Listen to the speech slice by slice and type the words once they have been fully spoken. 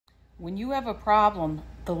When you have a problem,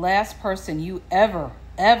 the last person you ever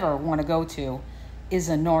want to go to is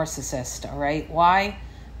a narcissist, all right? Why?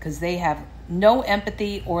 Because they have no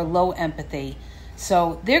empathy or low empathy.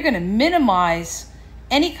 So they're going to minimize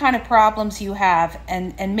any kind of problems you have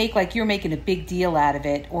and make like you're making a big deal out of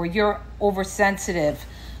it, or you're oversensitive,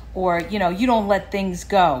 or, you don't let things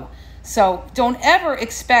go. So don't ever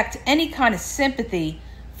expect any kind of sympathy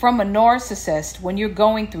from a narcissist when you're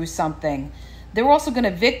going through something. They're also going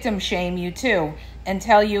to victim shame you too and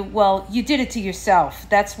tell you, well, you did it to yourself.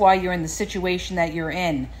 That's why you're in the situation that you're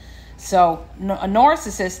in. So a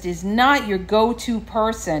narcissist is not your go-to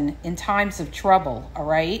person in times of trouble, all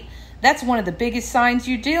right? That's one of the biggest signs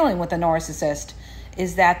you're dealing with a narcissist,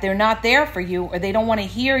 is that they're not there for you, or they don't want to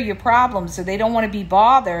hear your problems, or they don't want to be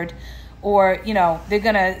bothered, or, they're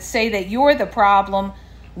going to say that you're the problem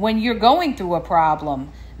when you're going through a problem.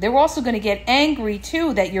 They're also going to get angry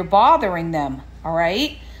too that you're bothering them, all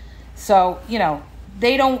right? So,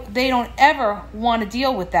 they don't ever want to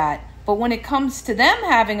deal with that. But when it comes to them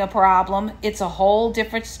having a problem, it's a whole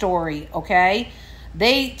different story, okay?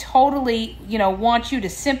 They totally, want you to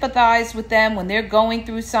sympathize with them when they're going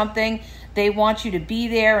through something. They want you to be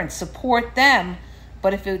there and support them.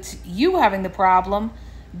 But if it's you having the problem,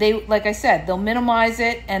 like I said, they'll minimize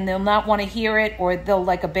it and they'll not want to hear it, or they'll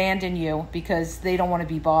abandon you because they don't want to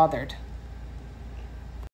be bothered.